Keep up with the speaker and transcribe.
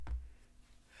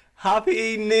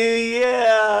Happy New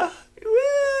Year!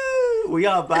 Woo! We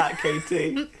are back,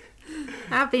 Katie.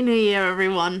 Happy New Year,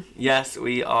 everyone. Yes,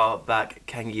 we are back.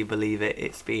 Can you believe it?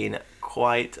 It's been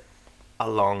quite a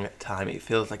long time. It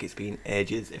feels like it's been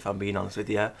ages, if I'm being honest with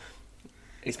you.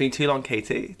 It's been too long,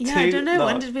 Katie. Yeah, I don't know.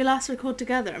 When did we last record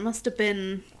together? It must have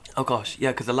been... Oh gosh, yeah,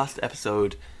 because the last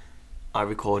episode I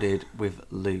recorded with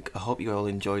Luke. I hope you all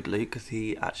enjoyed Luke, because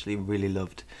he actually really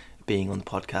loved being on the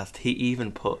podcast. He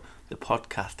even put the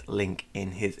podcast link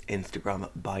in his Instagram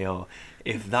bio.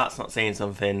 If that's not saying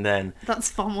something, then... That's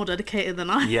far more dedicated than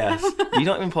I am. Yes. You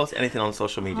don't even post anything on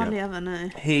social media. Hardly ever, no.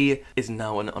 He is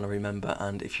now an honorary member,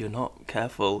 and if you're not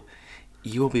careful,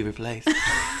 you will be replaced.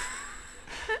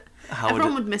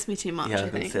 Everyone would miss me too much, yeah, I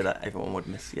think. was going to say that. Everyone would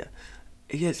miss you.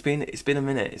 Yeah, it's been a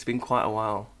minute. It's been quite a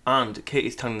while. And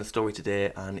Katie's telling the story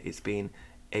today, and it's been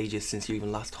ages since you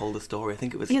even last told the story. I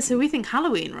think it was... Yeah, so we think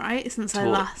Halloween, right? Since I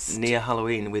last... Near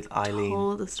Halloween with Eileen.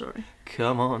 Told the story.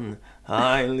 Come on,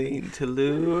 Eileen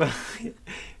Toulouse.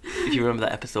 If you remember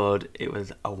that episode, it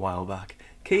was a while back.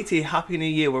 Katie, Happy New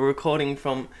Year. We're recording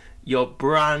from your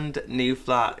brand new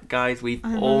flat. Guys, we've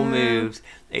all moved.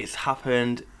 It's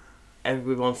happened.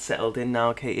 Everyone's settled in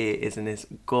now. Katie is in this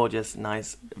gorgeous,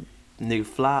 nice new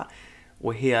flat.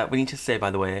 We're here. We need to say,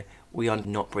 by the way, we are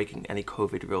not breaking any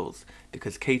COVID rules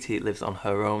because Katie lives on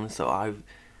her own. So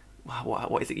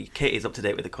what is it? Katie's up to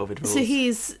date with the COVID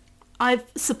rules. So I've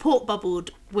support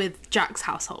bubbled with Jack's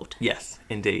household. Yes,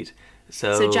 indeed.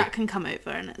 So Jack can come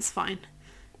over and it's fine.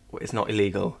 It's not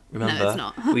illegal. Remember, no, it's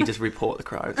not. We just report the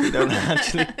crimes. We don't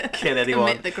actually kill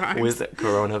anyone with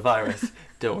coronavirus.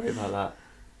 Don't worry about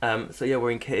that. So yeah,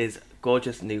 we're in Katie's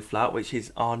gorgeous new flat, which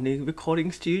is our new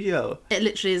recording studio. It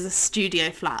literally is a studio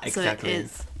flat. Exactly.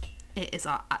 So it is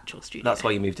our actual studio. That's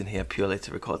why you moved in here, purely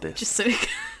to record this. Just so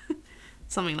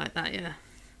something like that, yeah.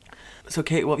 So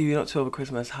Kate, what have you been up to over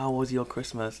Christmas? How was your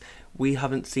Christmas? We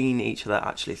haven't seen each other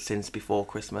actually since before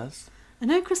Christmas. I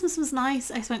know Christmas was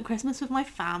nice. I spent Christmas with my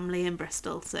family in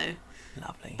Bristol, so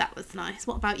lovely. That was nice.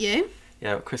 What about you?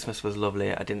 Yeah, Christmas was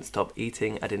lovely. I didn't stop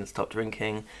eating, I didn't stop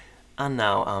drinking, and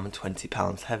now I'm 20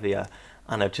 pounds heavier,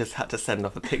 and I've just had to send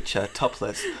off a picture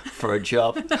topless for a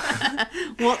job.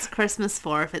 What's Christmas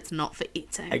for if it's not for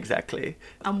eating? Exactly.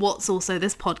 And what's also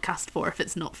this podcast for if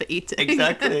it's not for eating?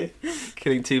 Exactly.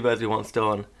 Killing two birds with one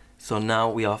stone. So now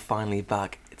we are finally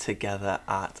back together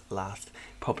at last,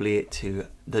 probably to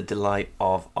the delight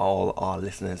of all our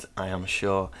listeners, I am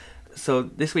sure. So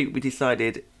this week we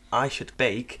decided I should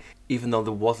bake, even though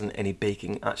there wasn't any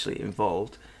baking actually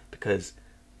involved, because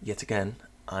yet again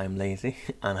I'm lazy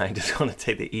and I just want to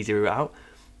take the easy route out.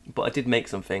 But I did make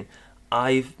something.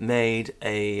 I've made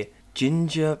a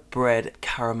gingerbread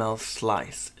caramel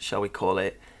slice, shall we call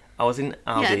it. I was in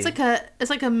Aldi. Yeah, it's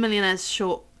like a millionaire's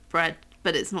shortbread,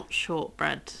 but it's not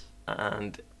shortbread.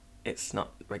 And it's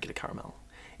not regular caramel.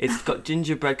 It's got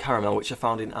gingerbread caramel, which I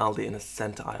found in Aldi in the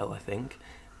centre aisle, I think.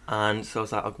 And so I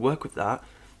was like, I'll work with that.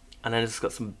 And then I just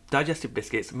got some digestive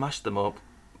biscuits, mashed them up,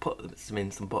 put them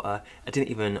in some butter. I didn't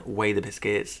even weigh the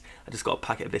biscuits. I just got a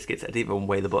packet of biscuits. I didn't even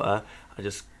weigh the butter. I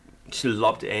just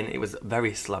lobbed it in. It was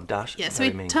very slapdash. Yeah, so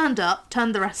we turned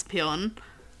the recipe on,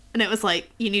 and it was like,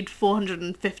 you need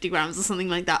 450 grams or something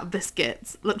like that of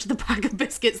biscuits. Looked at the pack of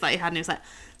biscuits that he had, and he was like,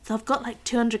 so I've got like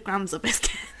 200 grams of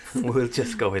biscuits. We'll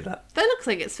just go with that. That looks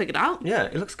like it's figured out. Yeah,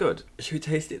 it looks good. Should we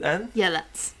taste it then? Yeah,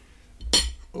 let's.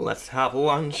 Let's have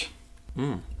lunch.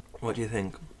 What do you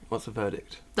think? What's the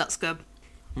verdict? That's good.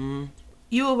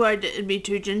 You were worried it'd be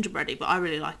too gingerbready, but I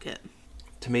really like it.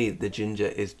 To me, the ginger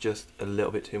is just a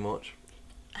little bit too much.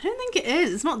 I don't think it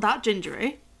is. It's not that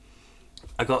gingery.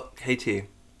 I got Katie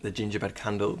the gingerbread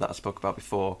candle that I spoke about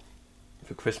before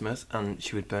for Christmas, and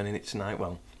she was burning it tonight.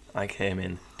 Well, I came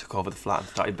in, took over the flat and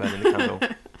started burning the candle.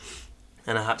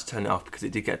 And I had to turn it off because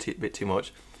it did get a bit too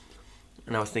much.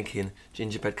 And I was thinking,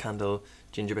 gingerbread candle,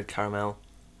 gingerbread caramel,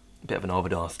 a bit of an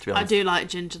overdose, to be honest. I do like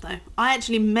ginger, though. I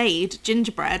actually made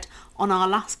gingerbread on our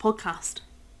last podcast.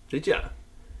 Did you?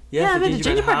 Yeah, I made a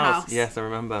gingerbread house. Yes, I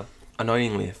remember.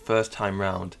 Annoyingly, first time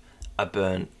round, I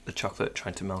burnt the chocolate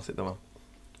trying to melt it though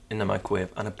in the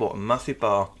microwave, and I bought a massive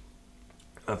bar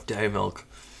of dairy milk.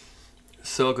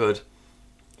 So good.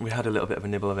 We had a little bit of a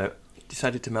nibble of it.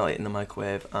 Decided to melt it in the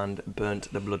microwave and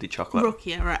burnt the bloody chocolate.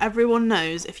 Rookie error. Everyone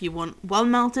knows if you want well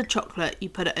melted chocolate, you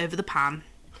put it over the pan.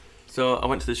 So I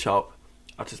went to the shop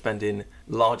after spending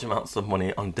large amounts of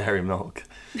money on dairy milk.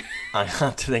 I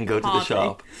had to then go to the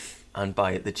shop and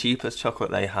buy the cheapest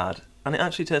chocolate they had, and it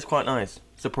actually tastes quite nice,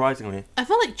 surprisingly. I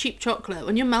feel like cheap chocolate,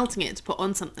 when you're melting it to put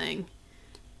on something,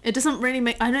 it doesn't really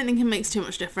make... I don't think it makes too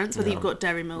much difference whether you've got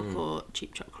dairy milk or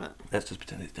cheap chocolate. Let's just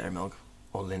pretend it's dairy milk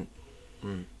or Lindt.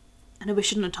 I know we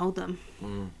shouldn't have told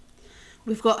them.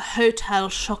 We've got Hotel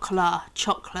Chocolat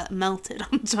chocolate melted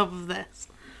on top of this.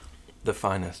 The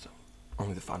finest.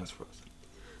 Only the finest for us.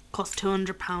 Cost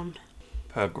 £200.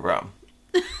 Per gram.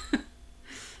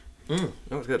 That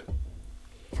was good.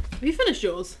 Have you finished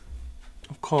yours?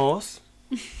 Of course.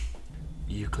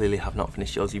 You clearly have not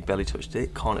finished yours. You barely touched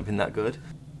it. Can't have been that good.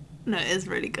 No, it is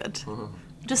really good.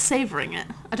 Just savouring it.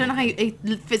 I don't know how you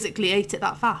physically ate it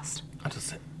that fast. I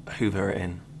just hoover it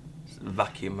in. Just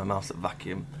vacuum. My mouth's at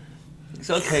vacuum. It's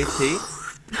okay, T.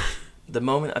 The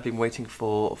moment I've been waiting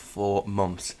for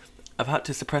months. I've had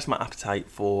to suppress my appetite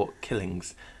for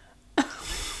killings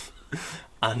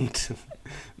and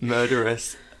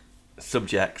murderous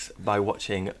subjects by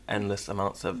watching endless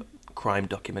amounts of crime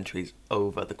documentaries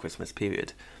over the Christmas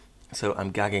period. So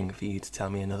I'm gagging for you to tell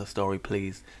me another story,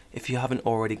 please. If you haven't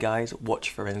already, guys, watch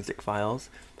Forensic Files.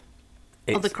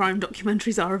 Other crime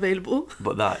documentaries are available.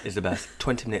 But that is the best.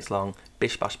 20 minutes long.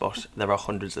 Bish bash bosh. There are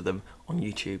hundreds of them on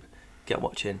YouTube. Get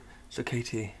watching. So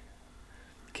Katie,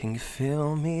 can you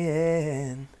fill me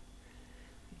in?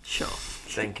 Sure.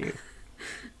 Thank you.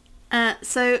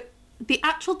 So the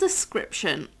actual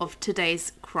description of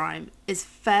today's crime is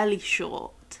fairly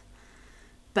short.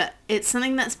 But it's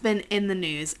something that's been in the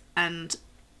news, and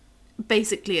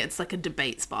basically it's like a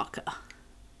debate sparker.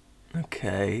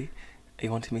 Okay. Are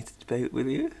you wanting me to debate with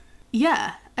you?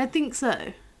 Yeah, I think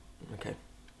so. Okay.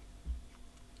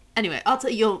 Anyway, I'll tell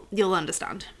you, you'll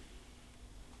understand.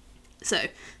 So,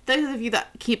 those of you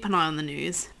that keep an eye on the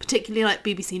news, particularly like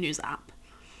BBC News app,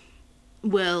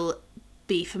 will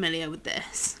be familiar with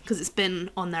this, because it's been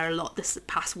on there a lot this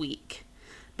past week.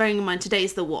 Bearing in mind,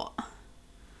 today's the what?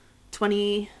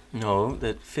 No,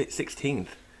 the 16th.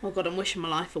 Oh god, I'm wishing my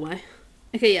life away.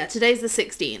 Okay, yeah, today's the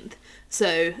 16th.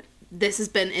 So, this has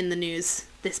been in the news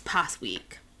this past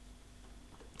week.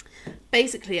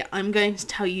 Basically, I'm going to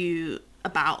tell you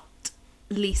about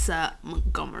Lisa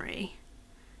Montgomery.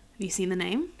 Have you seen the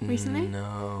name recently?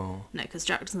 No. No, because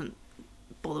Jack doesn't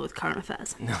bother with current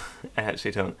affairs. No, I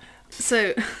actually don't.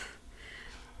 So,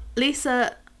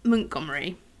 Lisa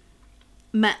Montgomery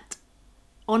met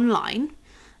online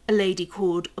a lady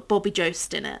called Bobby Jo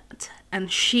Stinnett,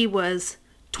 and she was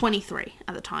 23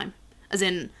 at the time, as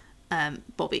in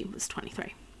Bobby was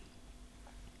 23.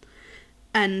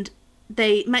 And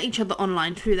they met each other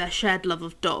online through their shared love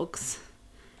of dogs,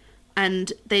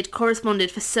 and they'd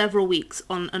corresponded for several weeks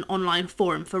on an online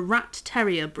forum for rat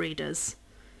terrier breeders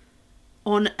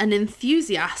on an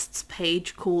enthusiasts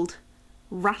page called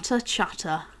Ratter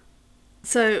Chatter.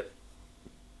 So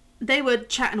they were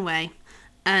chatting away,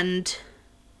 and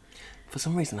for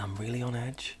some reason I'm really on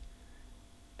edge.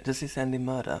 Does this end in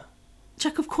murder?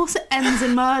 Jack, of course it ends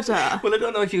in murder. Well, I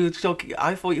don't know if you were talking.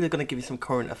 I thought you were going to give me some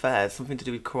current affairs, something to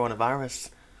do with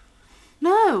coronavirus.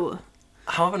 No.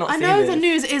 How have I not I seen know this? the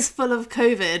news is full of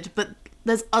COVID, but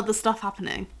there's other stuff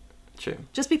happening. True.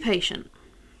 Just be patient.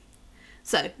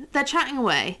 So, they're chatting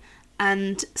away,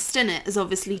 and Stinnett has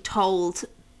obviously told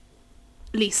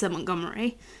Lisa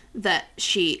Montgomery that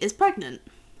she is pregnant.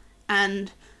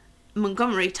 And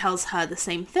Montgomery tells her the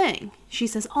same thing. She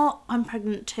says, "Oh, I'm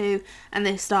pregnant too," and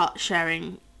they start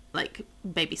sharing, like,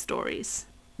 baby stories.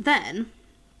 Then,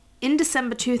 in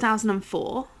December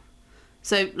 2004,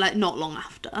 so, like, not long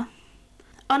after,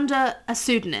 under a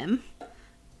pseudonym,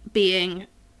 being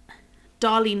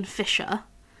Darlene Fisher,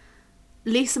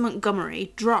 Lisa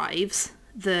Montgomery drives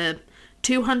the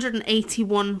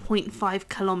 281.5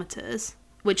 kilometres,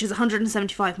 which is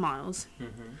 175 miles,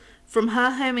 from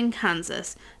her home in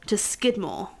Kansas to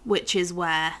Skidmore, which is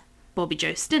where Bobby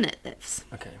Jo Stinnett lives.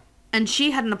 Okay. And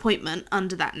she had an appointment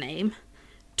under that name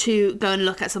to go and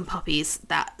look at some puppies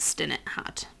that Stinnett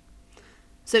had.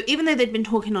 So even though they'd been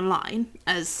talking online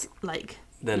as, like,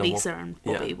 Lisa and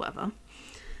Bobby, whatever,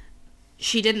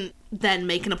 she didn't then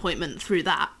make an appointment through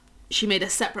that. She made a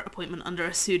separate appointment under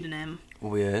a pseudonym.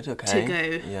 Weird, okay. To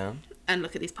go yeah. and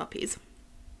look at these puppies.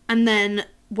 And then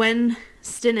when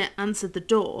Stinnett answered the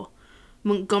door,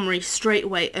 Montgomery straight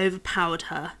away overpowered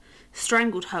her,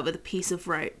 strangled her with a piece of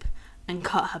rope, and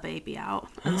cut her baby out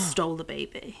and stole the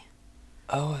baby.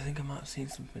 Oh, I think I might have seen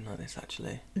something like this,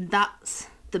 actually. That's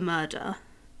the murder.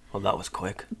 Well, that was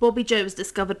quick. Bobby Jo was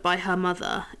discovered by her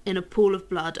mother in a pool of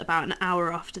blood about an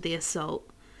hour after the assault.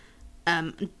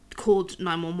 Called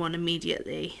 911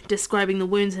 immediately, describing the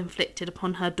wounds inflicted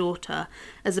upon her daughter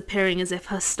as appearing as if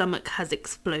her stomach has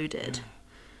exploded.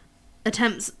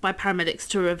 Attempts by paramedics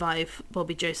to revive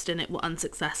Bobby Jo Stinnett were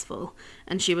unsuccessful,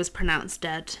 and she was pronounced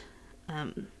dead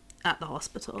at the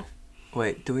hospital.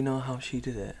 Wait, do we know how she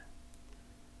did it?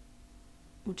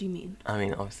 What do you mean? I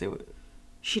mean, obviously,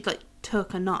 She, like,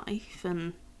 took a knife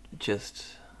and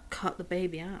just... cut the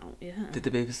baby out, yeah. Did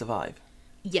the baby survive?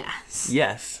 Yes.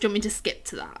 Yes. Do you want me to skip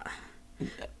to that?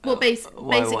 Well, what's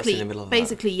basically, in the middle of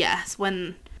basically, yes.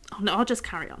 When... Oh, no, I'll just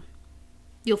carry on.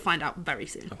 You'll find out very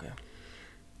soon. Okay.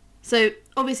 So,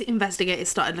 obviously, investigators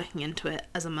started looking into it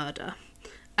as a murder.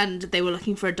 And they were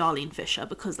looking for a Darlene Fisher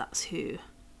because that's who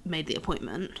made the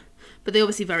appointment. But they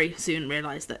obviously very soon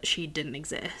realised that she didn't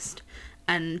exist.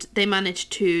 And they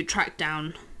managed to track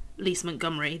down Lisa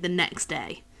Montgomery the next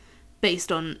day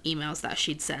based on emails that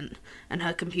she'd sent and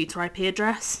her computer IP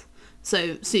address.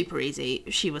 So, super easy.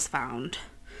 She was found.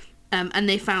 And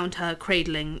they found her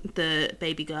cradling the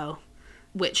baby girl,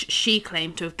 which she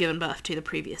claimed to have given birth to the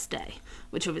previous day,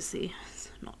 which obviously is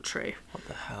not true. What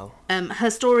the hell? Her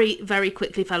story very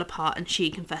quickly fell apart and she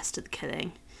confessed to the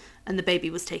killing, and the baby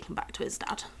was taken back to his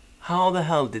dad. How the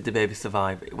hell did the baby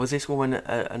survive? Was this woman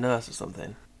a nurse or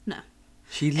something? No.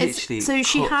 She literally... So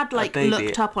she had, like, baby...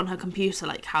 looked up on her computer,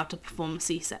 like, how to perform a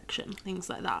C-section, things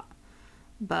like that.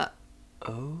 But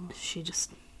Oh she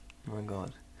just my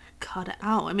god. cut it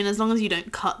out. I mean, as long as you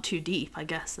don't cut too deep, I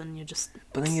guess, then you're just...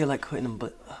 But then you're, like, cutting them,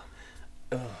 but...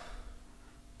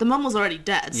 The mum was already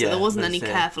dead, so Yeah, there wasn't any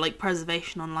that's it. care for, like,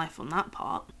 preservation on life on that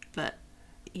part. But,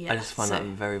 yeah, I just find that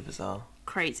very bizarre.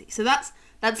 crazy. So that's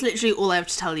literally all I have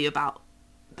to tell you about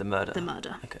The murder. the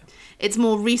murder. Okay. It's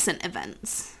more recent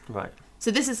events. Right. So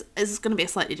this is going to be a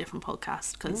slightly different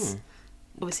podcast because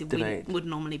obviously Debate. we would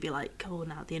normally be like, oh,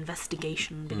 now the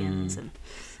investigation begins. And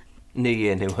New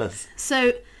Year, New Us.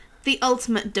 so the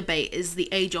ultimate debate is the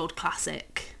age-old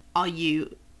classic: are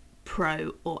you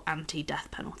pro or anti-death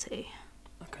penalty?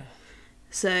 Okay.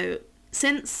 So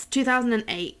since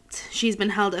 2008, she's been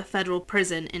held at a federal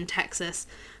prison in Texas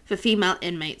for female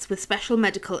inmates with special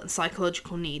medical and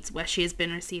psychological needs, where she has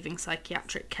been receiving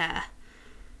psychiatric care.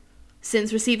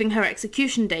 Since receiving her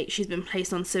execution date, she's been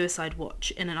placed on suicide watch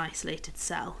in an isolated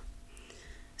cell.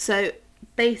 So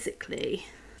basically,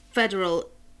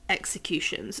 federal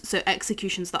executions, so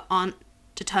executions that aren't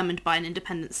determined by an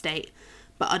independent state,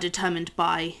 but are determined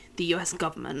by the US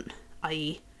government,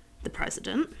 i.e. the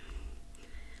president,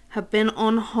 have been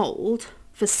on hold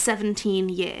for 17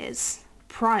 years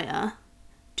prior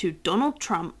to Donald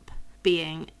Trump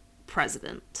being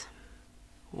president.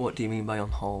 What do you mean by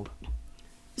on hold?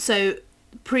 So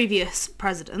previous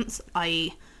presidents,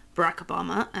 i.e. Barack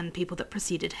Obama and people that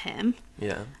preceded him,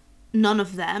 Yeah. none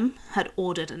of them had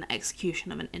ordered an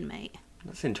execution of an inmate.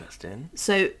 That's interesting.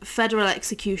 So federal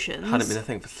executions Hadn't been a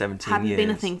thing for 17 hadn't years. been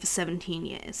a thing for 17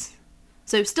 years.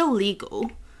 So still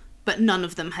legal, but none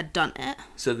of them had done it.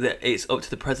 So it's up to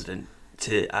the president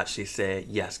to actually say,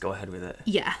 yes, go ahead with it.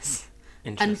 Yes.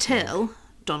 Interesting. Until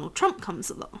Donald Trump comes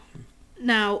along.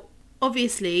 Now,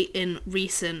 obviously, in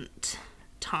recent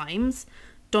times,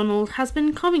 Donald has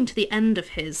been coming to the end of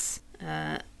his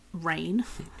reign,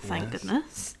 thank Yes.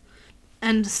 goodness.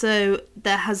 And so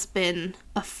there has been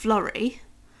a flurry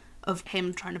of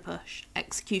him trying to push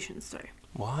executions through.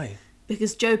 Why?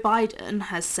 Because Joe Biden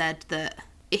has said that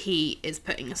he is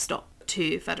putting a stop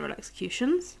to federal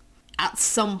executions at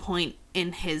some point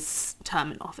in his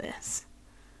term in office.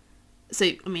 So,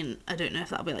 I mean, I don't know if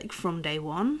that'll be like from day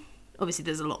one. Obviously,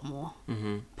 there's a lot more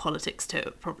politics to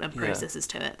it, and processes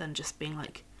to it than just being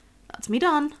like, that's me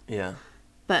done. Yeah.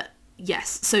 But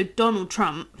yes, so Donald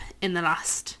Trump in the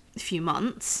last few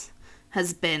months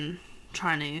has been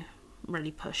trying to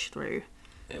really push through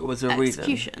Was there a reason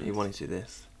executions. you wanted to do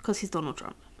this? because he's Donald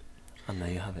Trump. And there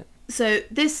you have it. So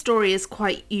this story is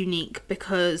quite unique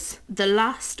because the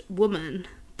last woman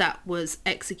that was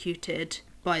executed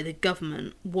by the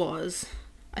government was,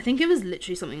 I think it was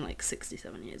literally something like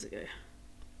 67 years ago.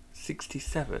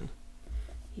 67?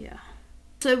 Yeah.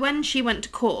 So when she went to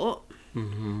court,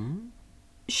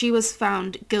 she was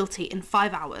found guilty in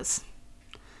 5 hours.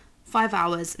 5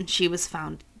 hours and she was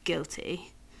found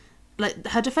guilty. Like,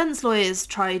 her defense lawyers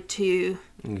tried to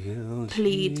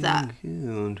plead that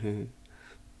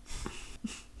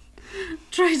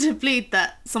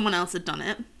someone else had done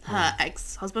it, her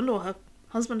ex-husband or her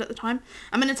husband at the time.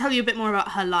 I'm going to tell you a bit more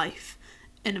about her life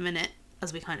in a minute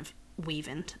as we kind of weave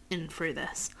in through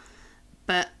this.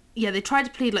 But yeah, they tried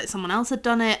to plead like someone else had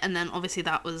done it, and then obviously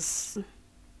that was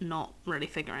not really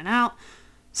figuring out.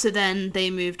 So then they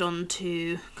moved on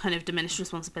to kind of diminished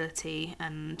responsibility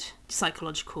and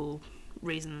psychological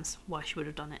reasons why she would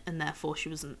have done it, and therefore she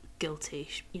wasn't guilty,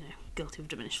 guilty of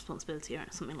diminished responsibility or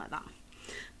something like that.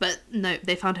 But no,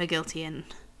 they found her guilty in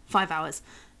 5 hours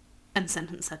and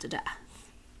sentenced her to death.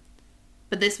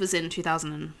 But this was in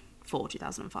 2004,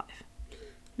 2005.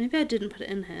 Maybe I didn't put it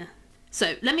in here.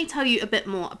 So let me tell you a bit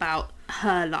more about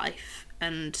her life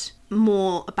and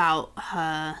more about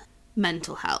her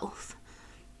mental health,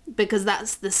 because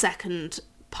that's the second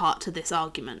part to this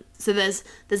argument. So there's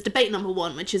debate number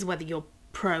one, which is whether you're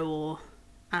pro or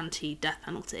anti-death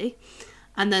penalty.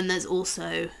 And then there's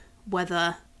also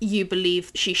whether you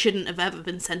believe she shouldn't have ever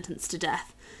been sentenced to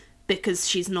death because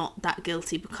she's not that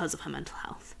guilty because of her mental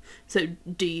health. So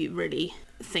do you really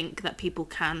think that people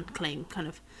can claim kind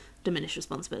of diminished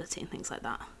responsibility and things like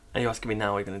that? Are you asking me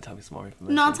now, or are you going to tell me some more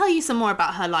information? No, I'll tell you some more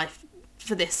about her life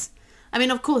for this. I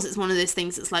mean, of course, it's one of those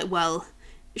things that's like, well,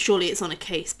 surely it's on a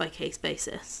case-by-case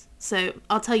basis. So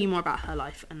I'll tell you more about her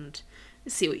life and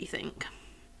see what you think.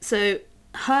 So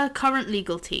her current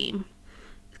legal team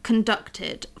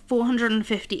conducted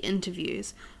 450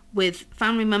 interviews with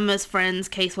family members, friends,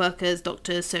 caseworkers,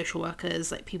 doctors, social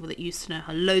workers, like people that used to know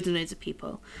her, loads and loads of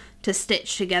people, to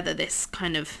stitch together this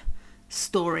kind of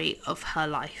story of her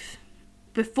life.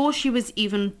 Before she was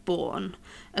even born,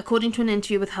 according to an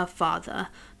interview with her father,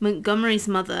 Montgomery's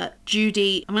mother,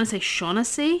 Judy, I'm going to say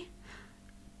Shaughnessy,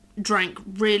 drank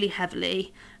really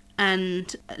heavily,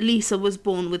 and Lisa was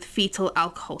born with fetal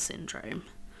alcohol syndrome,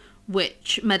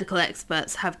 which medical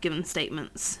experts have given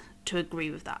statements to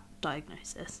agree with that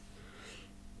diagnosis.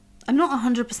 I'm not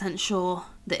 100% sure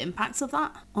the impacts of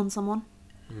that on someone.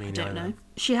 I don't know.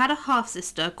 She had a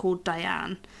half-sister called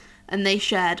Diane, and they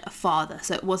shared a father,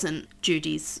 so it wasn't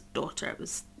Judy's daughter, it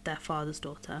was their father's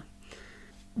daughter.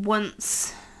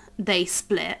 Once they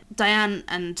split, Diane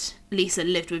and Lisa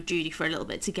lived with Judy for a little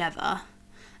bit together,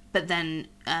 but then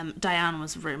Diane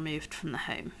was removed from the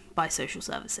home by social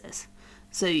services.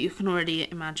 So you can already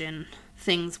imagine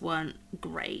things weren't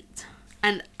great.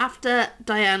 And after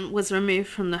Diane was removed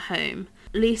from the home,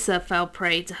 Lisa fell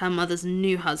prey to her mother's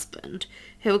new husband,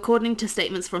 who, according to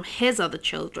statements from his other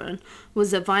children,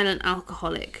 was a violent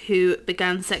alcoholic who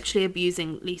began sexually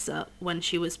abusing Lisa when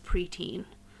she was preteen.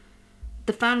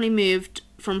 The family moved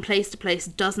from place to place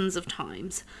dozens of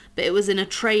times, but it was in a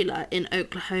trailer in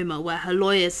Oklahoma where her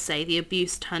lawyers say the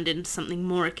abuse turned into something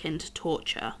more akin to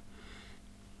torture.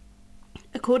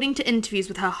 According to interviews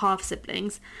with her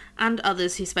half-siblings and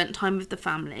others who spent time with the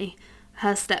family,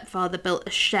 her stepfather built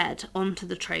a shed onto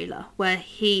the trailer where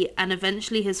he and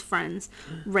eventually his friends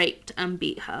raped and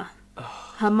beat her.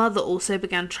 Her mother also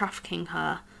began trafficking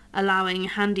her, allowing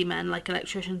handymen like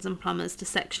electricians and plumbers to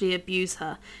sexually abuse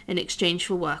her in exchange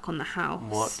for work on the house.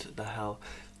 What the hell?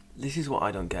 This is what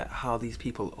I don't get. How these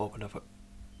people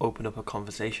open up a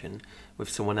conversation with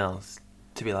someone else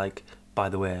to be like, by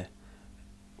the way,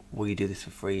 will you do this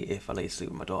for free if I let you sleep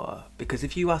with my daughter? Because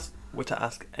if you were to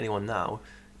ask anyone now,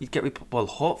 you'd get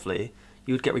hopefully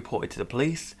you would get reported to the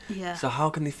police. Yeah. So how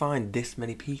can they find this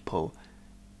many people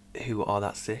who are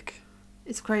that sick?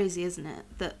 It's crazy, isn't it?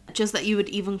 That you would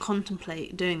even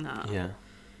contemplate doing that. Yeah.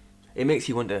 It makes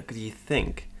you wonder, because you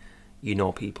think you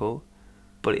know people,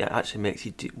 but it actually makes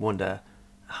you wonder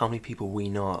how many people we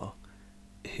know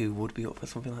who would be up for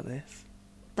something like this.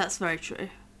 That's very true.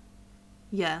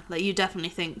 Yeah, like you definitely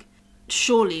think,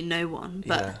 surely no one,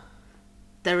 but yeah.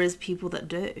 There is people that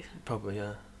do. Probably,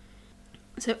 yeah.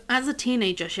 So as a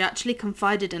teenager, she actually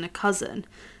confided in a cousin,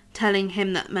 telling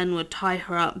him that men would tie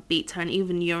her up, beat her, and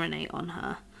even urinate on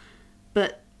her.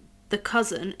 But the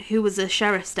cousin, who was a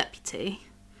sheriff's deputy,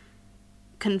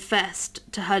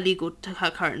 confessed to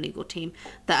her current legal team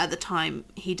that at the time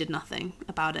he did nothing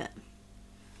about it.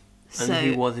 And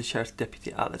he was a sheriff's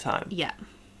deputy at the time? Yeah.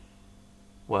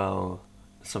 Well,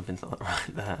 something's not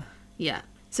right there. Yeah.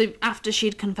 So after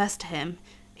she'd confessed to him,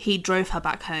 he drove her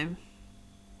back home.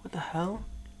 What the hell?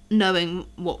 Knowing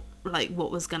what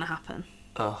was going to happen.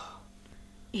 Ugh.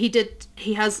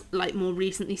 He has more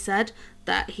recently said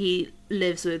that he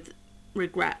lives with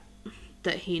regret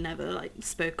that he never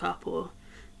spoke up or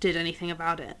did anything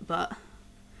about it, but I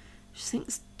just think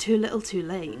it's too little too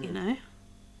late, you know?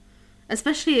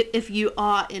 Especially if you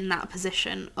are in that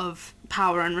position of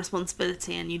power and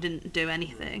responsibility and you didn't do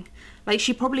anything.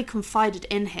 She probably confided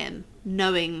in him,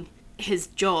 knowing his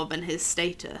job and his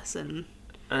status, and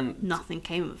nothing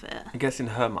came of it. I guess in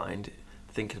her mind,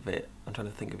 I'm trying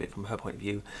to think of it from her point of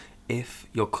view, if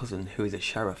your cousin, who is a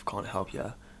sheriff, can't help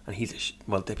you, and he's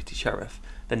deputy sheriff,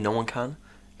 then no one can.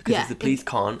 Because if the police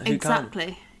can't, who exactly.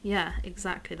 can? Yeah,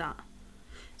 exactly that.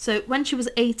 So when she was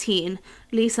 18,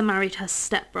 Lisa married her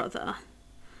stepbrother.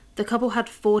 The couple had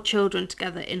 4 children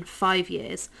together in 5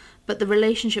 years, but the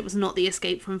relationship was not the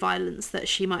escape from violence that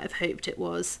she might have hoped it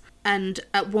was. And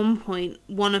at one point,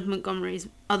 one of Montgomery's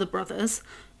other brothers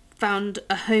found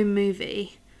a home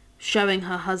movie showing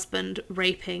her husband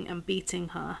raping and beating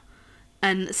her,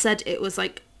 and said it was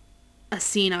like a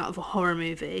scene out of a horror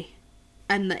movie,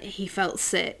 and that he felt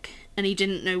sick and he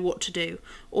didn't know what to do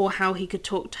or how he could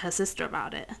talk to her sister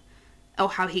about it, or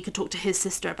how he could talk to his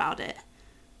sister about it.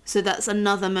 So that's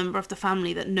another member of the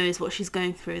family that knows what she's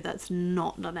going through that's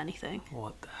not done anything.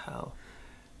 What the hell?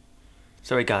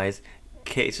 Sorry, guys.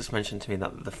 Katie's just mentioned to me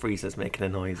that the freezer's making a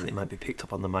noise and it might be picked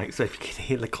up on the mic, so if you can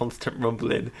hear the constant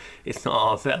rumbling, it's not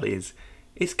our bellies,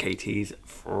 it's Katie's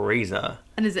freezer.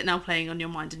 And is it now playing on your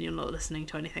mind and you're not listening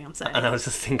to anything I'm saying? And I was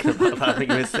just thinking about that. I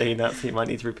think you were saying that, so you might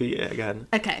need to repeat it again.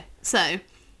 Okay, so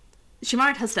she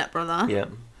married her stepbrother. Yeah.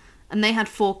 And they had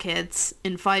 4 kids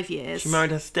in 5 years. She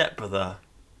married her stepbrother.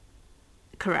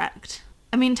 Correct.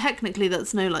 I mean, technically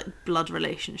that's no, like, blood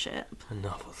relationship.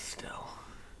 No, but still.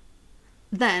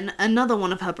 Then another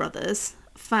one of her brothers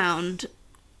found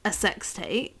a sex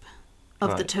tape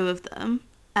of the 2 of them,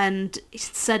 and he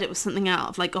said it was something out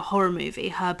of like a horror movie,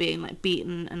 her being like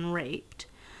beaten and raped,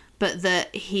 but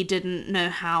that he didn't know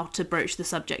how to broach the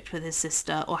subject with his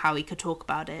sister or how he could talk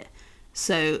about it.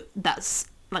 So that's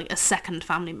like a second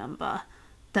family member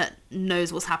that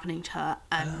knows what's happening to her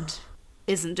and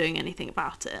isn't doing anything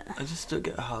about it. I just don't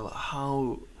get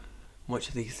how much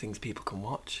of these things people can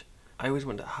watch. I always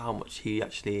wonder how much he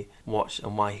actually watched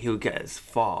and why he would get as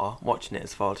far, watching it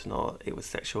as far to know it was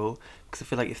sexual. Because I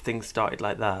feel like if things started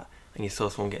like that and you saw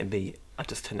someone getting beat, I'd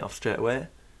just turn it off straight away.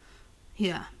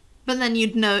 Yeah. But then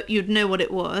you'd know what it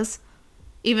was.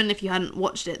 Even if you hadn't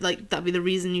watched it, like, that'd be the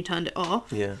reason you turned it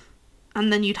off. Yeah.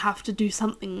 And then you'd have to do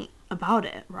something about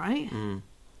it, right? Mm.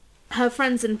 Her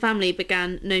friends and family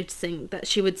began noticing that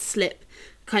she would slip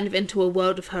kind of into a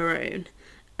world of her own.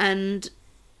 And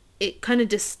it kind of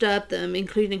disturbed them,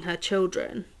 including her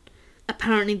children.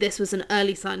 Apparently this was an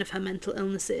early sign of her mental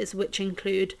illnesses, which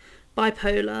include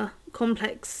bipolar,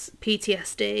 complex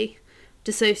PTSD,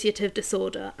 dissociative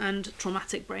disorder, and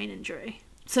traumatic brain injury.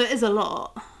 So it is a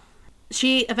lot.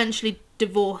 She eventually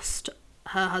divorced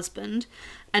her husband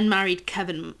and married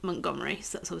Kevin Montgomery,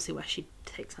 so that's obviously where she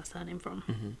takes her surname from.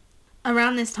 Mm-hmm.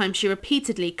 Around this time, she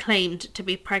repeatedly claimed to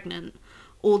be pregnant,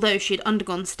 although she had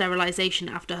undergone sterilisation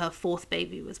after her 4th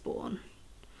baby was born.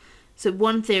 So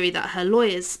one theory that her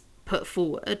lawyers put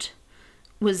forward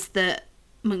was that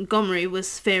Montgomery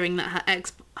was fearing that her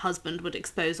ex-husband would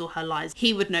expose all her lies.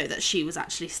 He would know that she was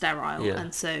actually sterile,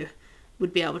 and so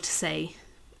would be able to say,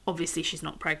 obviously she's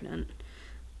not pregnant,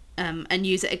 and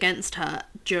use it against her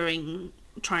during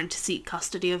trying to seek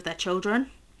custody of their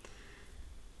children.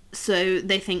 So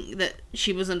they think that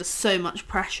she was under so much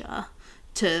pressure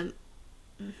to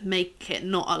make it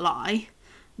not a lie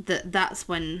that's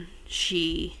when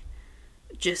she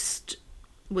just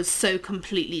was so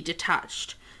completely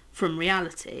detached from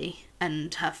reality,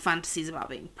 and her fantasies about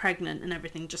being pregnant and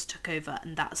everything just took over,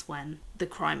 and that's when the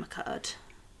crime occurred.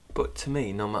 But to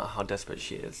me, no matter how desperate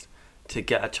she is to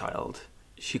get a child,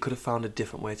 she could have found a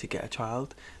different way to get a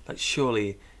child. Like,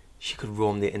 surely she could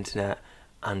roam the internet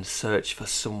and search for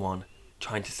someone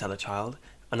trying to sell a child.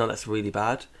 I know that's really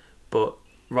bad, but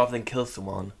rather than kill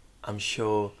someone, I'm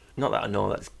sure, not that I know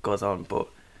that goes on, but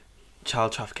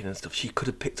child trafficking and stuff, she could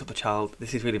have picked up a child.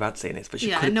 This is really bad saying this, but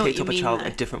she could have picked up a child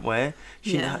a different way.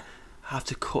 She didn't have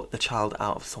to cut the child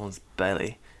out of someone's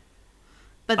belly.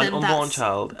 But then an unborn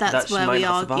child, that's that where she we might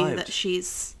not argue survived. that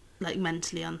she's like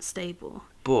mentally unstable.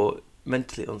 But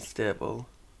mentally unstable,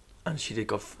 and she did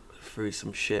go through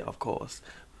some shit, of course,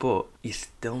 but you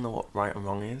still know what right and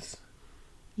wrong is.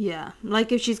 Yeah,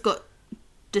 like if she's got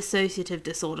dissociative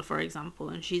disorder, for example,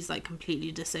 and she's like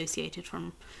completely dissociated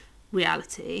from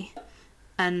reality,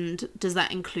 and does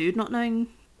that include not knowing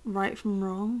right from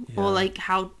wrong? Yeah. Or like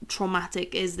how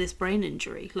traumatic is this brain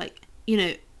injury? Like, you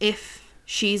know, if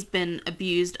she's been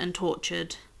abused and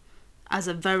tortured as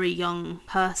a very young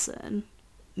person,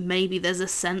 maybe there's a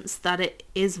sense that it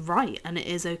is right and it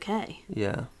is okay.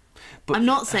 Yeah. But I'm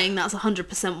not saying that's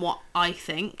 100% what I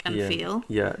think and feel.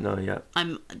 Yeah, no, yeah.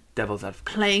 I'm Devil's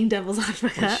advocate. playing devil's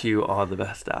advocate. Which you are the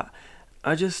best at.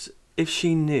 If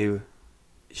she knew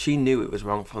it was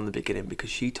wrong from the beginning, because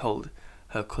she told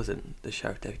her cousin, the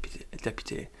sheriff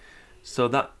deputy. So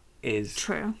that is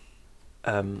True.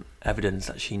 Evidence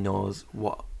that she knows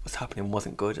what was happening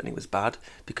wasn't good and it was bad,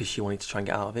 because she wanted to try and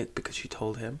get out of it because she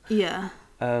told him. Yeah.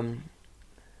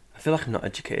 I feel like I'm not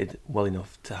educated well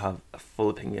enough to have a full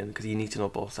opinion, because you need to know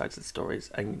both sides of the stories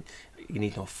and you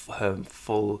need to know her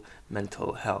full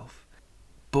mental health.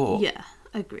 But yeah,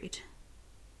 agreed.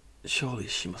 Surely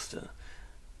she must have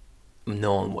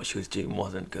known what she was doing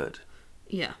wasn't good.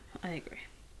 Yeah, I agree.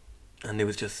 And there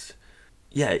was just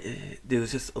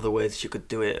other ways she could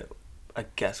do it, I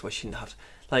guess, where she didn't have to,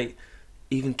 like,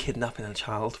 even kidnapping a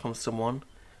child from someone.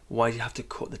 Why do you have to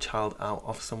cut the child out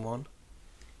of someone?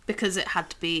 Because it had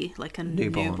to be like a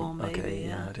newborn baby. Okay,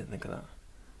 yeah, I didn't think of that.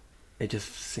 It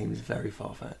just seems very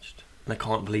far-fetched. And I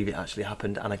can't believe it actually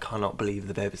happened, and I cannot believe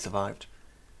the baby survived.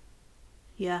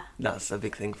 Yeah. That's a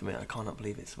big thing for me. I cannot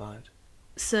believe it survived.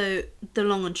 So the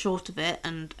long and short of it,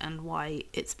 and why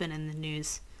it's been in the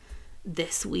news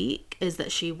this week, is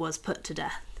that she was put to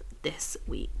death this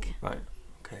week. Right.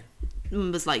 Okay. It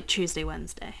was like Tuesday,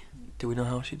 Wednesday. Do we know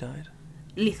how she died?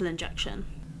 Lethal injection.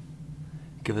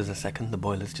 Give us a second. The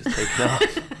boiler's just taken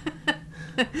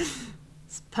off.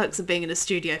 Perks of being in a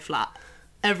studio flat.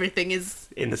 Everything is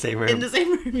In the same room. in the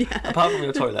same room, yeah. Apart from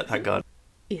your toilet, thank God.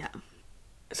 Yeah.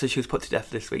 So she was put to death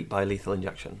this week by lethal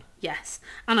injection. Yes.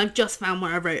 And I've just found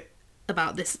where I wrote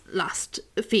about this last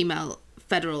female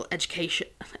federal execution.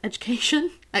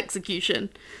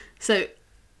 So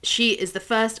she is the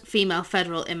first female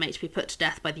federal inmate to be put to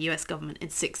death by the US government in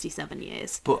 67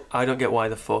 years. But I don't get why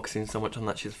they're focusing so much on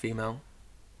that she's female.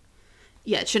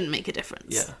 Yeah, it shouldn't make a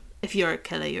difference. Yeah. If you're a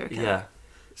killer, you're a killer. Yeah.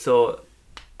 So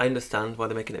I understand why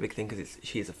they're making it a big thing because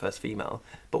she is the first female.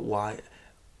 But why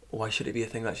should it be a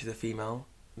thing that she's a female?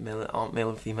 Aren't male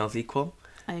and females equal?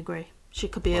 I agree. She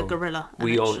could be a gorilla. And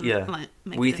We it all, shouldn't, yeah. like,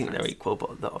 make a We think they're difference. equal,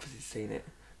 but they're obviously saying it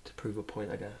to prove a point,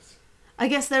 I guess. I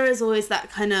guess there is always that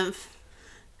kind of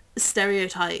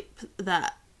stereotype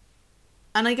that,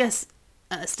 and I guess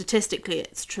statistically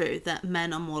it's true that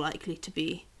men are more likely to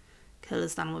be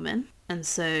killers than women, and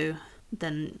so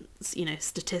then, you know,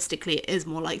 statistically it is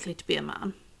more likely to be a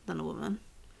man than a woman.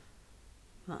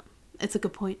 But it's a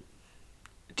good point.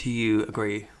 Do you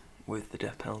agree with the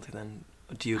death penalty then?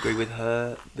 Do you agree with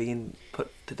her being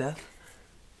put to death?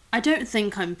 I don't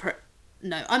think I'm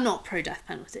I'm not pro death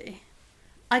penalty.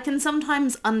 I can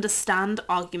sometimes understand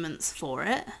arguments for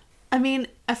it. I mean,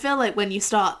 I feel like when you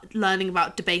start learning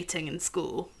about debating in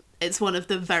school, it's one of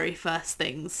the very first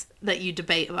things that you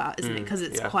debate about, isn't it? Because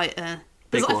it's quite a...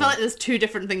 I feel like there's two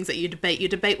different things that you debate. You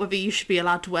debate whether you should be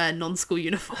allowed to wear a non-school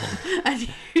uniform, and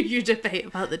you debate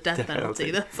about the death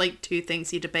penalty. That's like two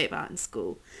things you debate about in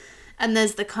school. And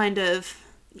there's the kind of,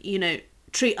 you know,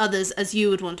 treat others as you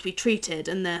would want to be treated,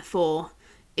 and therefore,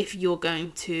 if you're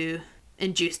going to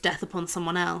induce death upon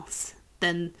someone else,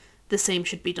 then the same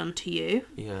should be done to you.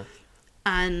 Yeah.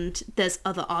 And there's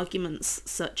other arguments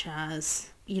such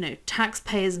as, you know,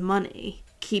 taxpayers' money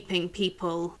keeping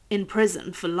people in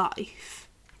prison for life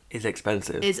Is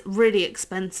expensive. is really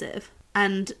expensive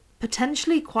and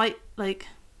potentially quite, like,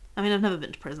 I mean, I've never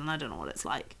been to prison. I don't know what it's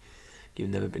like. You've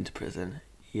never been to prison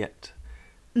yet.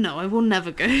 No, I will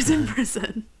never go to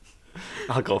prison.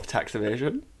 I'll go for tax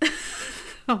evasion.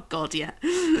 Oh, God, yeah.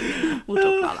 We'll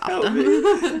talk about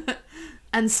that after.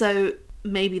 And so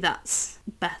maybe that's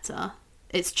better.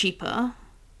 It's cheaper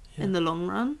in the long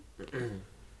run.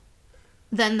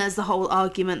 Then there's the whole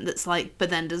argument that's like, but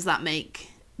then does that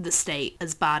make the state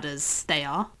as bad as they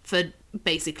are for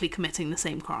basically committing the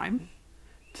same crime?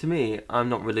 To me, I'm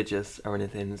not religious or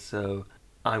anything, so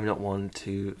I'm not one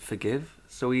to forgive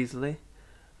so easily.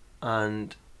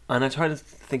 And I try to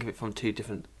think of it from two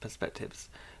different perspectives.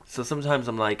 So sometimes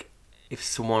I'm like, if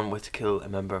someone were to kill a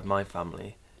member of my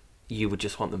family, you would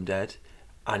just want them dead,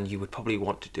 and you would probably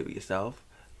want to do it yourself.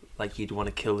 Like, you'd want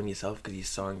to kill them yourself because you're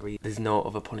so angry. There's no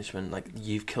other punishment. Like,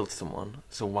 you've killed someone,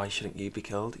 so why shouldn't you be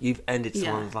killed? You've ended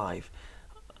someone's life.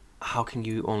 How can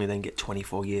you only then get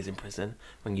 24 years in prison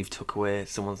when you've took away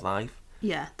someone's life?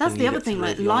 Yeah, that's the other thing.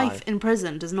 Like, life in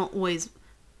prison does not always,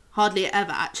 hardly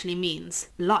ever actually means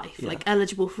life. Yeah. Like,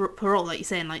 eligible for parole, like you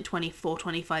say, in like 24,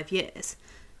 25 years,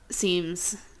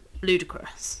 seems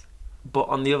ludicrous. But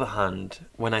on the other hand,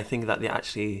 when I think that they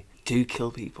actually do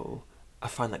kill people, I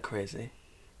find that crazy.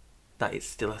 That it's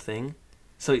still a thing.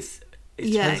 So it's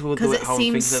yeah, because it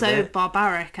seems so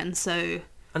barbaric and so...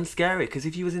 And scary, because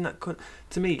if you was in that...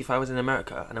 To me, if I was in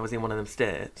America and I was in one of them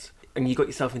states, and you got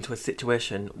yourself into a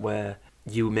situation where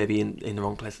you were maybe in the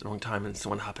wrong place at the wrong time and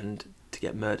someone happened to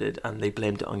get murdered and they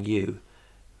blamed it on you,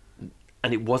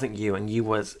 and it wasn't you and you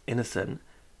was innocent,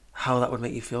 how that would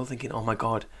make you feel, thinking, oh my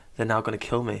God, they're now going to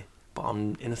kill me, but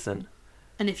I'm innocent.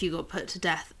 And if you got put to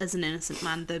death as an innocent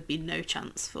man, there'd be no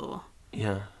chance for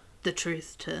the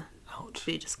truth to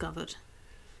be discovered.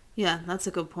 Yeah, that's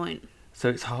a good point. So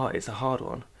it's hard. It's a hard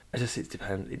one.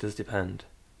 It does depend.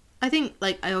 I think,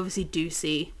 like, I obviously do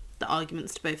see the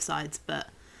arguments to both sides, but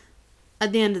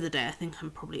at the end of the day, I think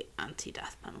I'm probably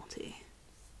anti-death penalty.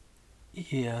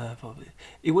 Yeah, probably.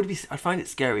 It would be. I'd find it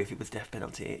scary if it was death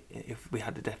penalty. If we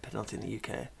had the death penalty in the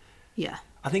UK. Yeah.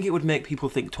 I think it would make people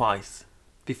think twice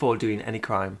before doing any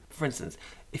crime. For instance,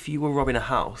 if you were robbing a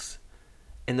house,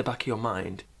 in the back of your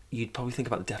mind, you'd probably think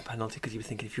about the death penalty because you were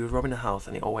thinking if you were robbing a house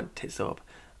and it all went tits up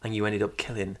and you ended up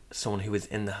killing someone who was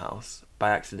in the house by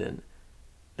accident,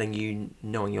 then you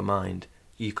know in your mind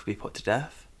you could be put to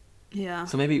death. Yeah.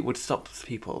 So maybe it would stop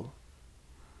people.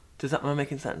 Am I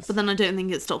making sense? But then I don't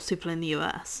think it stops people in the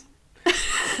US.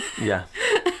 Yeah.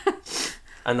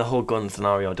 And the whole gun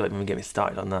scenario, don't even get me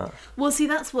started on that. Well, see,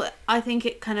 that's what I think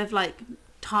it kind of like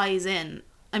ties in.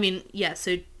 I mean, yeah,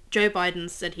 so Joe Biden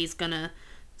said he's going to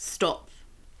stop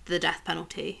the death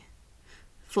penalty.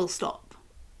 Full stop,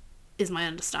 is my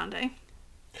understanding.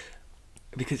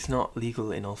 Because it's not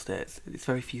legal in all states. It's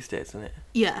very few states, isn't it?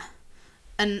 Yeah.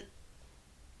 And,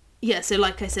 yeah, so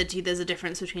like I said to you, there's a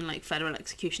difference between like federal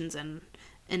executions and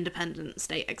independent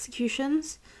state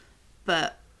executions.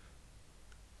 But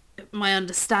my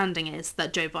understanding is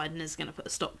that Joe Biden is going to put a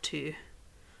stop to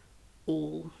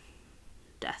all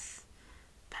death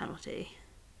penalty.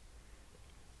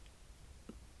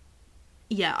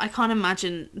 Yeah, I can't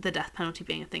imagine the death penalty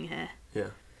being a thing here.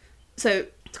 Yeah. So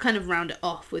to kind of round it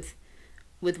off with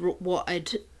what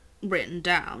I'd written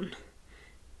down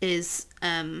is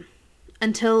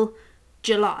until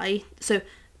July. So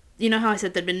you know how I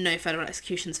said there'd been no federal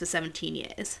executions for 17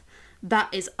 years?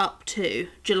 That is up to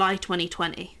July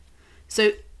 2020.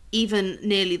 So even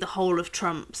nearly the whole of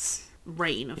Trump's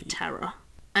reign of terror.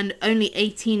 And only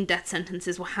 18 death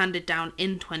sentences were handed down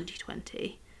in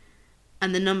 2020.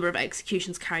 And the number of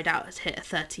executions carried out has hit a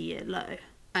 30-year low.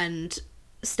 And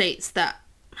states that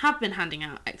have been handing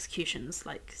out executions,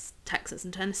 like Texas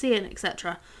and Tennessee and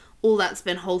etc., all that's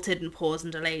been halted and paused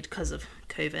and delayed because of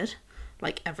COVID,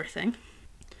 like everything.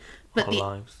 But Our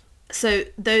lives. So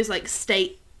those like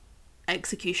state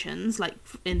executions, like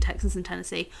in Texas and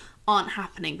Tennessee, aren't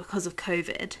happening because of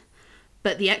COVID.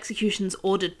 But the executions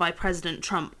ordered by President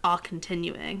Trump are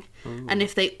continuing. Ooh. And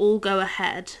if they all go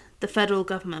ahead, the federal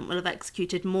government will have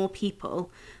executed more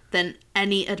people than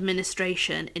any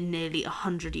administration in nearly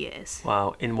 100 years.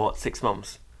 Wow, in what, 6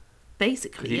 months?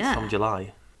 Basically, yeah. From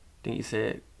July. Didn't you say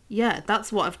it? Yeah,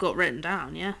 that's what I've got written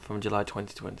down, yeah. From July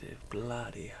 2020.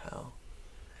 Bloody hell.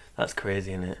 That's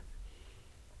crazy, isn't it?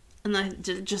 And that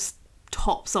just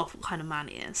tops off what kind of man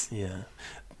he is. Yeah.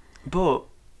 But,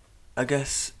 I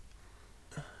guess,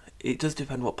 it does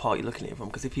depend what part you're looking at it from.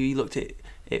 Because if you looked at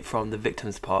it from the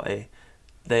victim's party,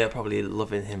 they are probably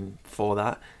loving him for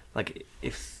that. Like,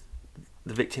 if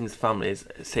the victims' families,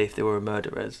 say if they were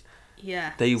murderers,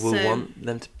 yeah, they will want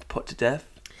them to be put to death.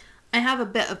 I have a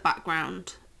bit of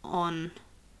background on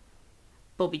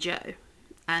Bobby Joe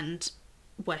and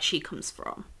where she comes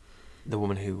from. The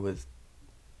woman who was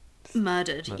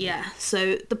murdered, yeah.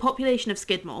 So the population of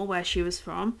Skidmore, where she was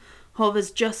from,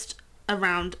 hovers just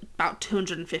around about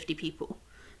 250 people.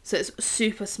 So it's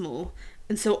super small.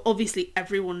 And so obviously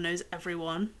everyone knows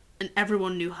everyone, and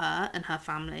everyone knew her and her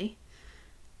family.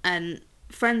 And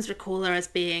friends recall her as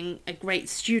being a great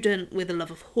student with a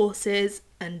love of horses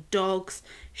and dogs.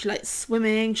 She liked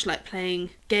swimming, she liked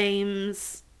playing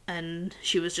games, and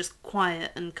she was just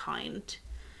quiet and kind.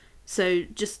 So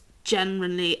just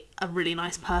genuinely a really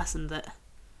nice person that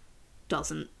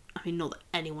doesn't, I mean, not that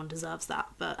anyone deserves that,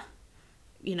 but,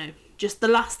 you know, just the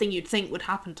last thing you'd think would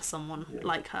happen to someone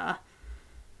like her.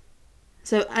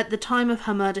 So at the time of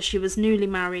her murder, she was newly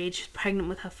married, pregnant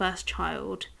with her first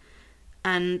child,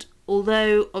 and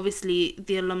although obviously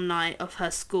the alumni of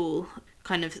her school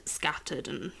kind of scattered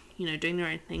and, you know, doing their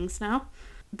own things now,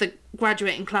 the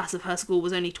graduating class of her school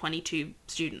was only 22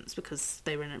 students because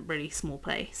they were in a really small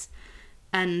place.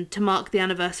 And to mark the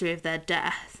anniversary of their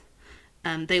death,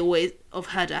 they always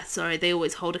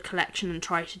hold a collection and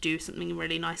try to do something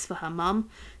really nice for her mum.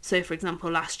 So, for example,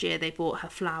 last year they bought her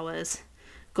flowers,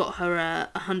 got her a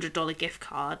 $100 gift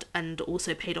card, and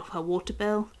also paid off her water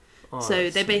bill. Oh, so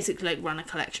they basically like run a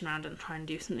collection around and try and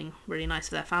do something really nice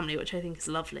for their family, which I think is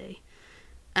lovely.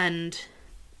 And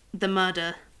the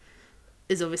murder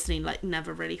is obviously like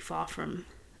never really far from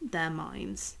their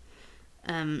minds.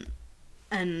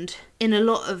 And in a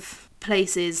lot of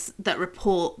places that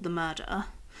report the murder,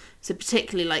 so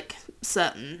particularly like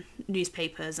certain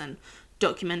newspapers and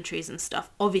documentaries and stuff,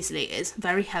 obviously it is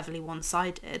very heavily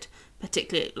one-sided,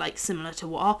 particularly like similar to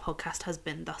what our podcast has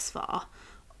been thus far,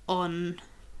 on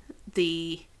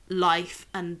the life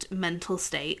and mental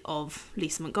state of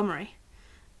Lisa Montgomery.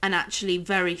 And actually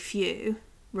very few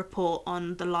report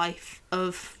on the life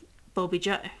of Bobby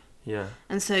Joe. Yeah.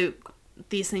 And so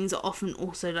these things are often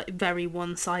also like very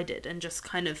one-sided and just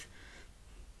kind of,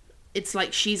 it's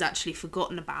like she's actually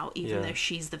forgotten about, even though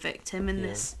she's the victim in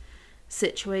this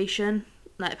situation.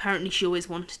 Like apparently she always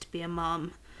wanted to be a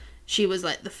mum. She was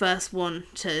like the first one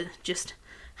to just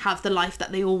have the life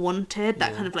that they all wanted,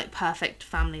 that kind of like perfect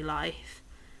family life.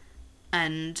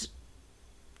 And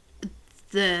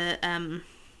the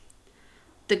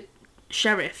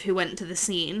sheriff who went to the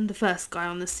scene, the first guy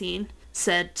on the scene,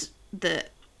 said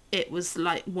that it was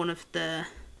like one of the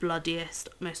bloodiest,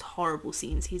 most horrible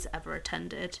scenes he's ever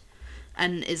attended,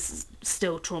 and is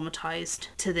still traumatized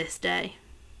to this day.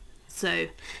 So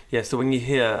Yeah, so when you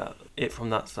hear it from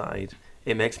that side,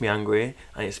 it makes me angry,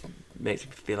 and it makes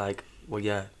me feel like, well,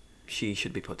 yeah, she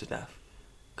should be put to death.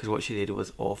 Because what she did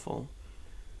was awful.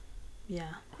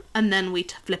 yeah. And then we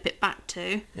flip it back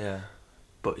to... Yeah.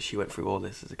 But she went through all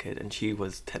this as a kid, and she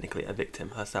was technically a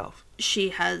victim herself. She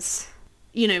has,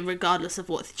 you know, regardless of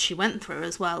what she went through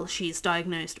as well, she's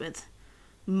diagnosed with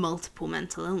multiple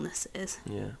mental illnesses.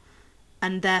 Yeah.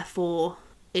 And therefore,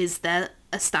 is there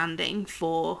a standing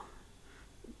for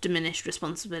diminished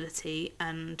responsibility,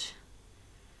 and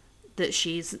that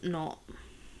she didn't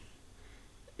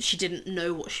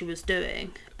know what she was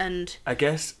doing? And I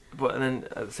guess, but then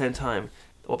at the same time,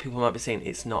 what people might be saying,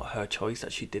 it's not her choice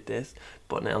that she did this,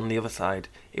 but on the other side,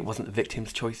 it wasn't the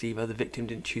victim's choice either. The victim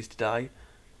didn't choose to die.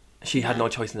 She had no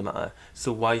choice in the matter.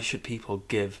 So why should people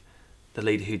give the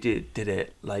lady who did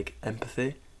it, like,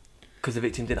 empathy? Because the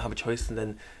victim didn't have a choice, and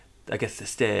then I guess the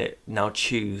state now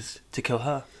choose to kill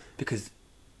her. Because,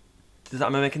 does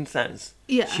that make any sense?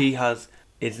 Yeah. She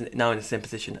is now in the same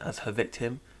position as her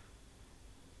victim.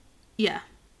 yeah,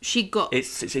 she got...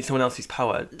 It's someone else's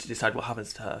power to decide what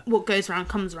happens to her. What goes around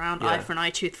comes around, Yeah. eye for an eye,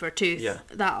 tooth for a tooth, Yeah.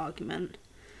 that argument.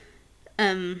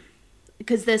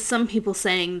 Because there's some people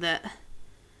saying that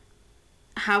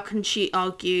how can she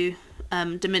argue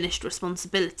diminished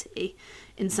responsibility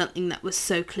in something that was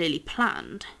so clearly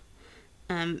planned?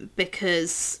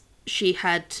 Because she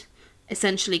had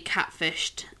essentially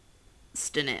catfished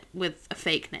Stinnett with a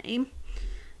fake name,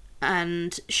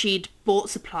 and she'd bought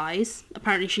supplies.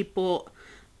 Apparently she'd bought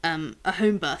a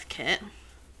home birth kit.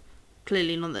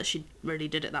 Clearly not that she really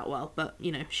did it that well, but,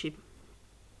 you know, she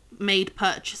made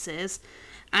purchases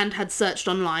and had searched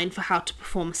online for how to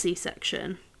perform a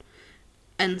C-section.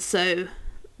 And so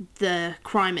the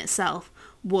crime itself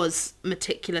was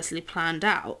meticulously planned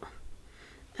out.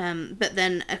 But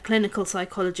then a clinical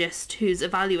psychologist who's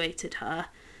evaluated her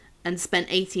and spent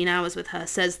 18 hours with her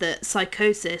says that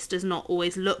psychosis does not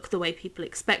always look the way people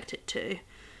expect it to.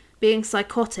 Being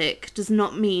psychotic does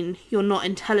not mean you're not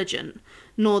intelligent,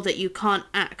 nor that you can't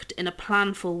act in a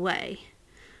planful way.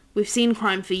 We've seen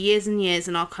crime for years and years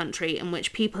in our country in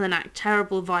which people enact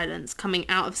terrible violence coming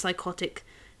out of psychotic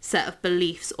set of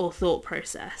beliefs or thought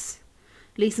process.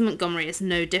 Lisa Montgomery is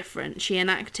no different. She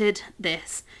enacted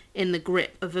this in the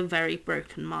grip of a very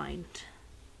broken mind.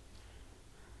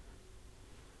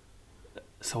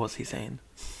 So what's he saying?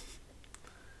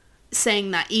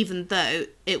 Saying that even though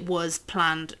it was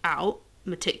planned out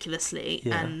meticulously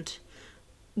and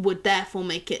would therefore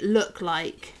make it look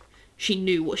like she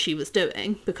knew what she was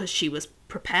doing because she was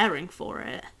preparing for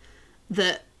it,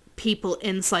 that people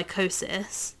in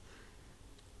psychosis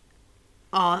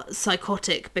are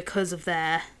psychotic because of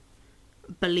their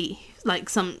belief. Like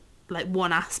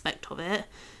one aspect of it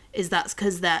is that's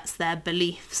because that's their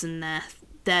beliefs and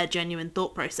their genuine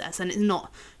thought process, and it's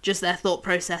not just their thought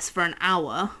process for an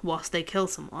hour whilst they kill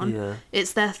someone. Yeah.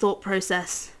 It's their thought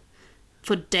process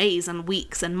for days and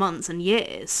weeks and months and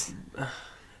years.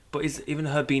 But is even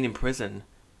her being in prison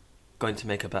going to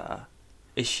make her better?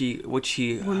 Has she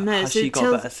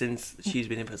got better since she's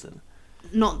been in prison?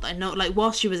 Not that I know. Like,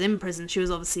 whilst she was in prison, she was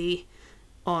obviously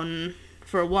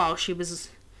for a while, she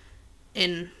was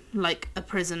in, like, a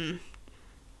prison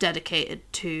dedicated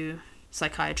to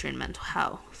psychiatry and mental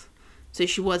health. So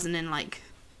she wasn't in, like,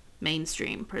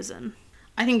 mainstream prison.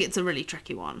 I think it's a really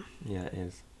tricky one. Yeah, it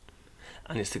is.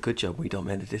 And it's a good job we don't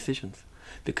make the decisions.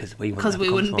 Because we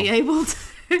wouldn't be able to.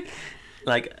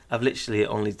 Like, I've literally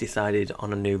only decided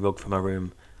on a new rug for my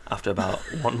room after about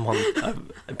 1 month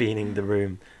of being in the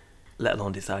room, let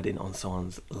alone deciding on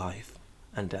someone's life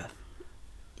and death.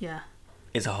 Yeah.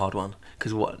 It's a hard one,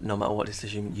 because no matter what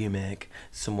decision you make,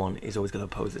 someone is always going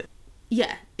to oppose it.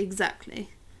 Yeah, exactly.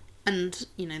 And,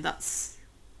 you know, that's,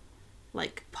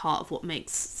 like, part of what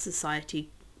makes society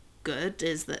good,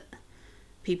 is that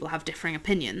people have differing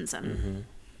opinions. And Mm-hmm.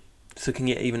 So can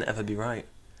you even ever be right?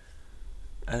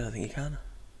 I don't think you can.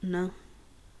 No.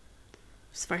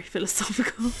 It's very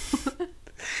philosophical.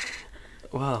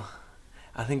 Well,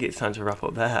 I think it's time to wrap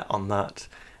up there on that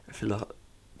Go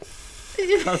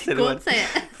on, say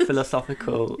it.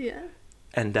 philosophical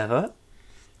endeavour.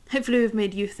 Hopefully we've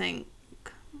made you think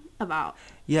about...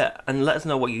 Yeah, and let us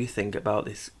know what you think about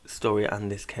this story and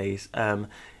this case.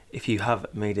 If you have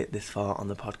made it this far on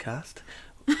the podcast,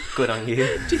 good on you.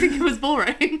 Do you think it was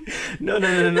boring?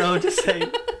 No, just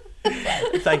saying.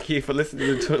 Thank you for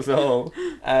listening to us all.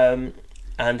 And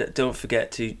don't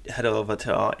forget to head over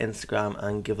to our Instagram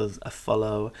and give us a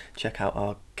follow. Check out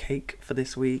our cake for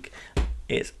this week.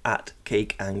 It's at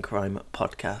Cake and Crime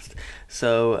Podcast.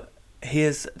 So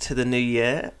here's to the new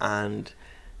year, and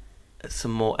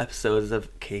some more episodes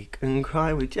of Cake and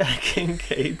Cry with Jack and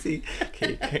Katie.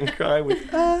 Cake and Cry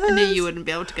with us. I knew you wouldn't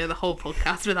be able to go the whole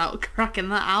podcast without cracking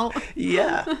that out.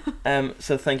 Yeah.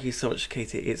 So thank you so much,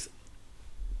 Katie. It's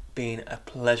been a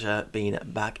pleasure being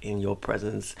back in your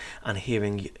presence and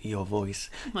hearing your voice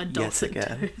My yet dulcet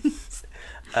again. tones.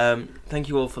 Thank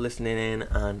you all for listening in,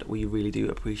 and we really do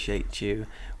appreciate you.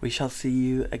 We shall see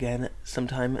you again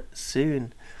sometime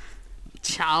soon.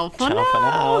 Ciao for Ciao now.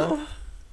 for now.